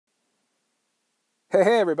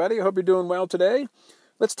Hey everybody, I hope you're doing well today.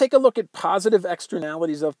 Let's take a look at positive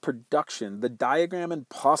externalities of production, the diagram and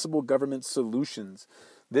possible government solutions.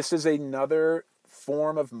 This is another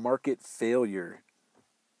form of market failure.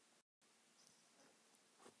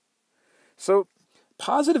 So,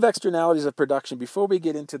 positive externalities of production, before we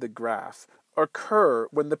get into the graph, occur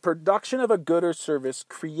when the production of a good or service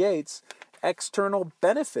creates external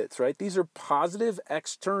benefits, right? These are positive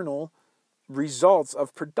external results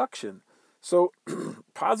of production. So,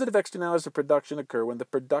 positive externalities of production occur when the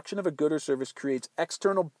production of a good or service creates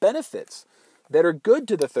external benefits that are good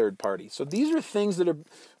to the third party. So, these are things that are,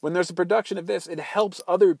 when there's a production of this, it helps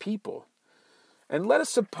other people. And let us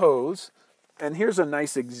suppose, and here's a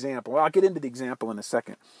nice example. Well, I'll get into the example in a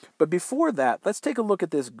second. But before that, let's take a look at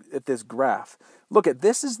this graph. Look at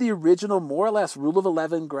this is the original, more or less, rule of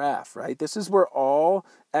 11 graph, right? This is where all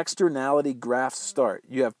externality graphs start.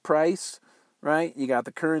 You have price, right? You got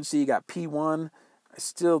the currency, you got P1.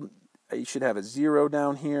 You should have a 0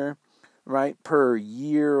 down here, right? Per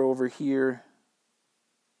year over here.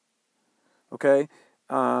 Okay?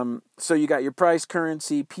 So you got your price,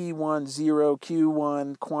 currency, P1, 0,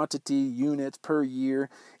 Q1, quantity, units per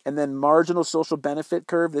year, and then marginal social benefit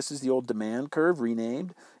curve. This is the old demand curve,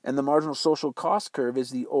 renamed. And the marginal social cost curve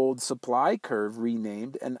is the old supply curve,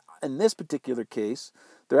 renamed. And in this particular case,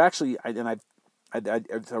 they're actually,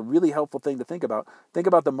 it's a really helpful thing to think about. Think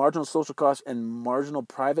about the marginal social cost and marginal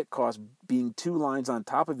private cost being two lines on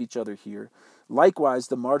top of each other here. Likewise,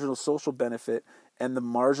 the marginal social benefit and the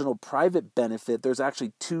marginal private benefit, there's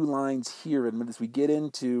actually two lines here. And as we get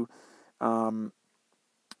into when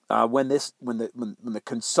the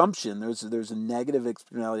consumption, there's a negative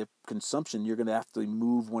externality of consumption, you're going to have to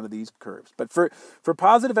move one of these curves. But for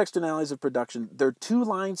positive externalities of production, there are two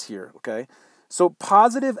lines here, okay? So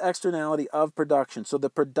positive externality of production. So the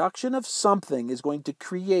production of something is going to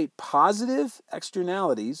create positive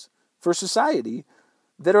externalities for society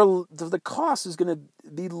that are, the cost is going to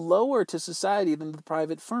be lower to society than the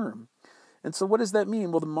private firm. And so what does that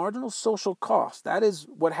mean? Well, the marginal social cost, that is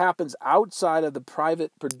what happens outside of the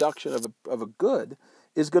private production of a good,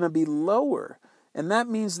 is going to be lower. And that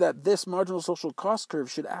means that this marginal social cost curve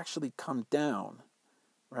should actually come down,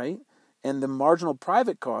 right? And the marginal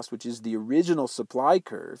private cost, which is the original supply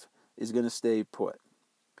curve, is going to stay put.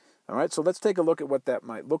 All right, so let's take a look at what that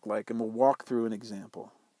might look like, and we'll walk through an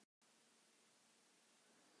example.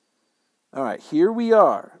 All right, here we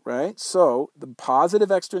are, right? So the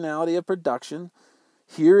positive externality of production,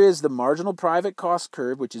 here is the marginal private cost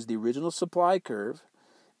curve, which is the original supply curve.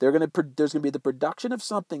 There's going to be the production of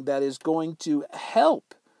something that is going to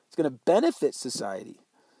help, it's going to benefit society,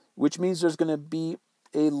 which means there's going to be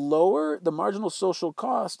the marginal social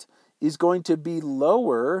cost is going to be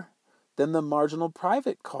lower than the marginal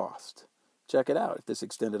private cost. Check it out, if this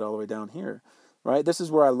extended all the way down here. Right? This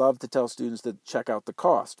is where I love to tell students to check out the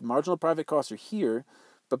cost. Marginal private costs are here,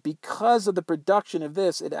 but because of the production of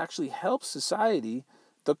this, it actually helps society.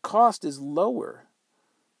 The cost is lower.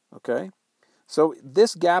 Okay? So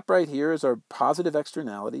this gap right here is our positive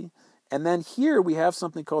externality. And then here we have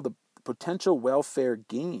something called the potential welfare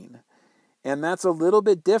gain. And that's a little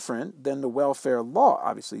bit different than the welfare law,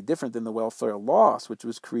 obviously different than the welfare loss, which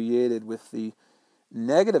was created with the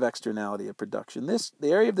negative externality of production. The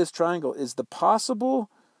area of this triangle is the possible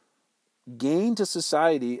gain to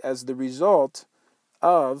society as the result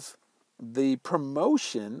of the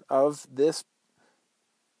promotion of this,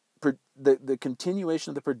 the continuation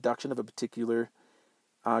of the production of a particular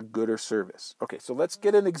good or service. Okay, so let's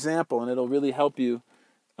get an example, and it'll really help you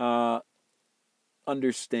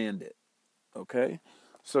understand it. Okay,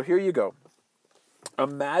 so here you go.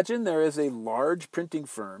 Imagine there is a large printing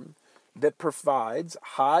firm that provides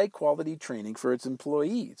high-quality training for its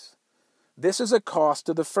employees. This is a cost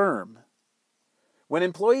to the firm. When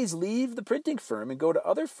employees leave the printing firm and go to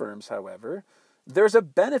other firms, however, there's a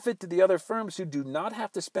benefit to the other firms who do not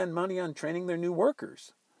have to spend money on training their new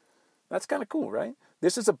workers. That's kind of cool, right?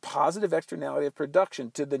 This is a positive externality of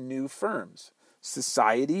production to the new firms.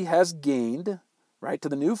 Society has gained, right, to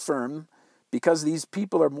the new firm because these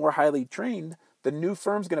people are more highly trained. The new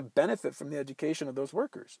firm's going to benefit from the education of those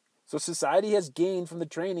workers. So society has gained from the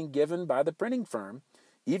training given by the printing firm,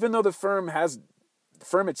 even though the firm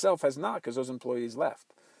itself has not, because those employees left.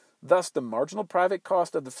 Thus, the marginal private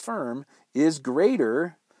cost of the firm is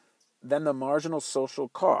greater than the marginal social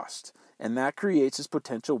cost, and that creates this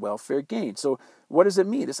potential welfare gain. So what does it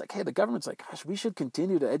mean? It's like, hey, the government's like, gosh, we should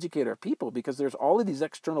continue to educate our people because there's all of these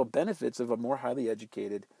external benefits of a more highly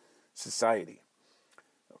educated society.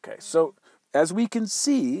 Okay, so as we can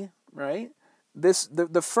see, right,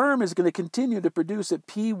 the firm is going to continue to produce at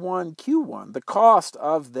P1, Q1. The cost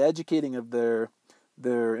of the educating of their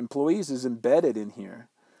their employees is embedded in here.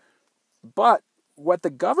 But what the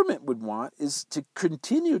government would want is to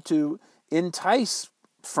continue to entice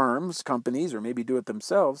firms, companies, or maybe do it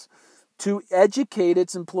themselves, to educate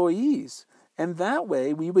its employees. And that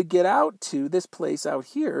way we would get out to this place out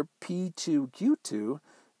here, P2Q2,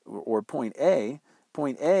 or point A.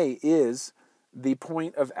 Point A is the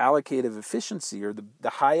point of allocative efficiency, or the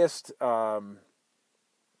highest, a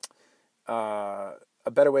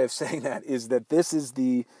better way of saying that is that this is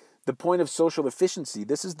the point of social efficiency.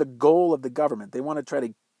 This is the goal of the government. They want to try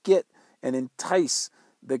to get and entice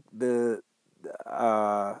the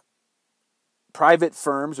private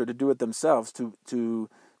firms, or to do it themselves, to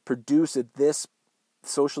produce at this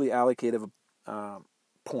socially allocative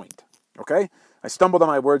point. Okay? I stumbled on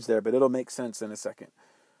my words there, but it'll make sense in a second.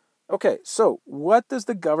 Okay, so what does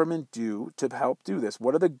the government do to help do this?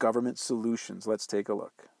 What are the government solutions? Let's take a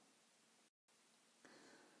look.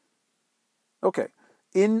 Okay,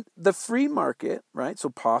 in the free market, right, so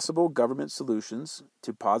possible government solutions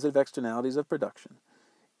to positive externalities of production.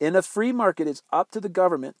 In a free market, it's up to the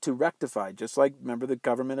government to rectify, just like, remember, the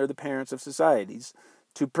government are the parents of societies,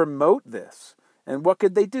 to promote this. And what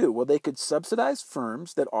could they do? Well, they could subsidize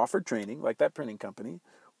firms that offer training, like that printing company,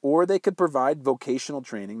 or they could provide vocational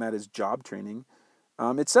training, that is job training,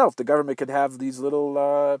 itself. The government could have these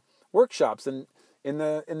little workshops. And in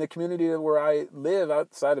the community where I live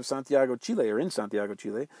outside of Santiago, Chile, or in Santiago,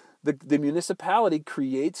 Chile, the municipality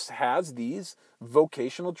has these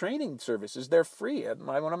vocational training services. They're free.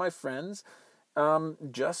 One of my friends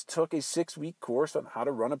just took a 6-week course on how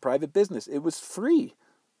to run a private business. It was free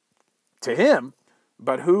to him,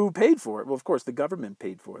 but who paid for it? Well, of course, the government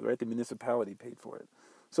paid for it, right? The municipality paid for it.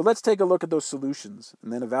 So let's take a look at those solutions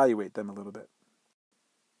and then evaluate them a little bit.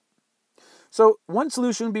 So one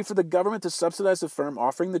solution would be for the government to subsidize a firm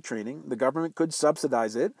offering the training. The government could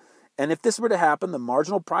subsidize it. And if this were to happen, the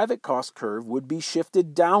marginal private cost curve would be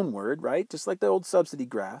shifted downward, right? Just like the old subsidy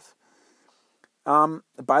graph,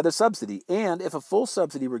 by the subsidy. And if a full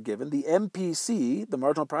subsidy were given, the MPC, the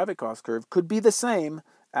marginal private cost curve, could be the same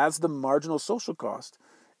as the marginal social cost.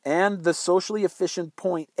 And the socially efficient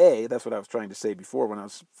point A, that's what I was trying to say before when I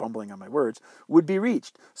was fumbling on my words, would be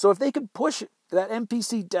reached. So if they could push that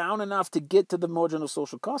MPC down enough to get to the marginal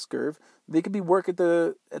social cost curve, they could be work at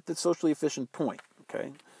the socially efficient point,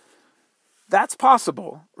 okay? That's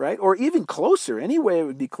possible, right? Or even closer. Any way it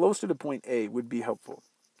would be closer to point A would be helpful.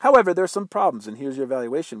 However, there are some problems, and here's your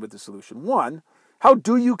evaluation with the solution. One, how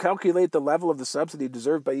do you calculate the level of the subsidy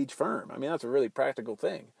deserved by each firm? I mean, that's a really practical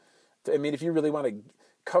thing. I mean, if you really want to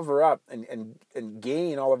cover up and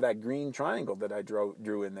gain all of that green triangle that I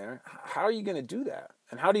drew in there, how are you going to do that?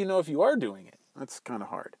 And how do you know if you are doing it? That's kind of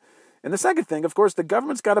hard. And the second thing, of course, the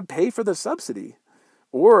government's got to pay for the subsidy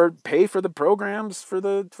or pay for the programs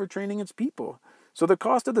for training its people. So the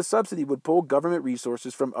cost of the subsidy would pull government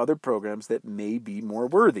resources from other programs that may be more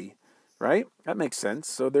worthy, right? That makes sense.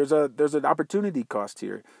 So there's an opportunity cost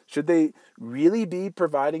here. Should they really be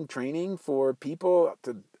providing training for people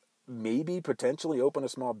to maybe potentially open a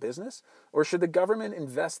small business? Or should the government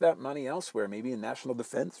invest that money elsewhere, maybe in national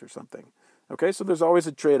defense or something? Okay, so there's always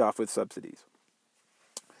a trade-off with subsidies.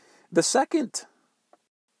 The second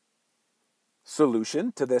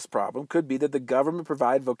solution to this problem could be that the government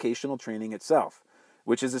provide vocational training itself,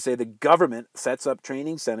 which is to say the government sets up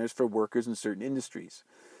training centers for workers in certain industries.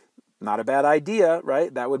 Not a bad idea,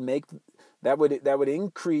 right? That would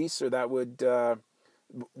increase, or that would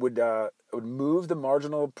move the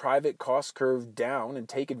marginal private cost curve down and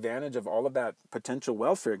take advantage of all of that potential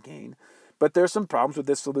welfare gain. But there's some problems with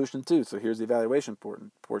this solution too. So here's the evaluation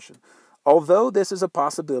portion. Although this is a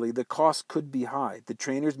possibility, the cost could be high. The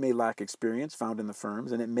trainers may lack experience found in the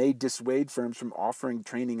firms, and it may dissuade firms from offering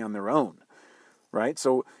training on their own, right?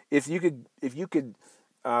 So if the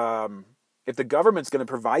government's going to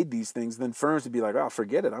provide these things, then firms would be like, "Oh,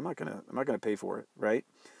 forget it. I'm not gonna pay for it," right?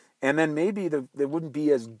 And then maybe they wouldn't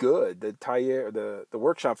be as good. The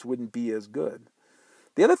workshops wouldn't be as good.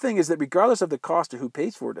 The other thing is that regardless of the cost or who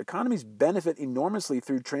pays for it, economies benefit enormously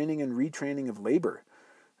through training and retraining of labor,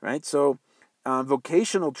 right? So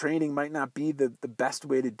vocational training might not be the best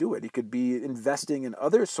way to do it. It could be investing in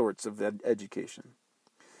other sorts of education.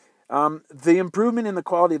 The improvement in the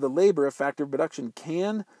quality of the labor, a factor of production,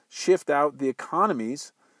 can shift out the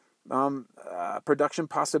economy's production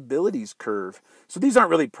possibilities curve. So these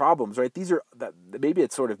aren't really problems, right? Maybe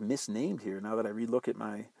it's sort of misnamed here now that I relook at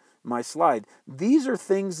my slide. These are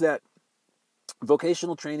things that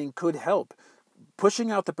vocational training could help.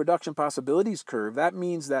 Pushing out the production possibilities curve, that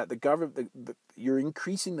means that you're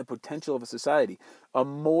increasing the potential of a society. A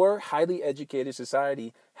more highly educated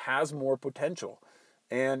society has more potential.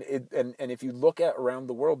 And if you look at around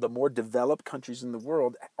the world, the more developed countries in the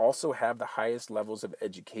world also have the highest levels of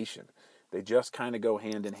education. They just kind of go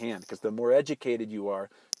hand in hand, because the more educated you are,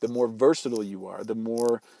 the more versatile you are, the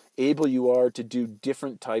more able you are to do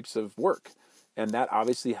different types of work. And that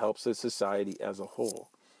obviously helps the society as a whole.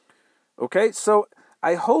 Okay, so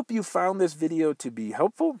I hope you found this video to be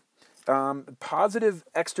helpful. Positive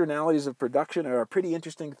externalities of production are a pretty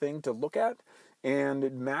interesting thing to look at,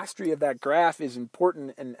 and mastery of that graph is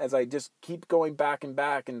important. And as I just keep going back and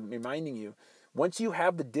back and reminding you, once you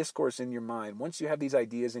have the discourse in your mind, once you have these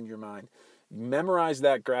ideas in your mind, memorize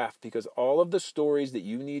that graph, because all of the stories that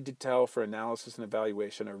you need to tell for analysis and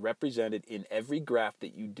evaluation are represented in every graph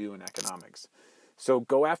that you do in economics. So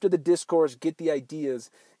go after the discourse, get the ideas,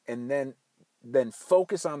 and then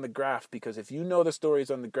focus on the graph, because if you know the stories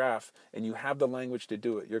on the graph and you have the language to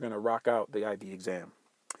do it, you're going to rock out the IB exam.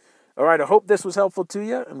 All right, I hope this was helpful to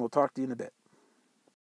you, and we'll talk to you in a bit.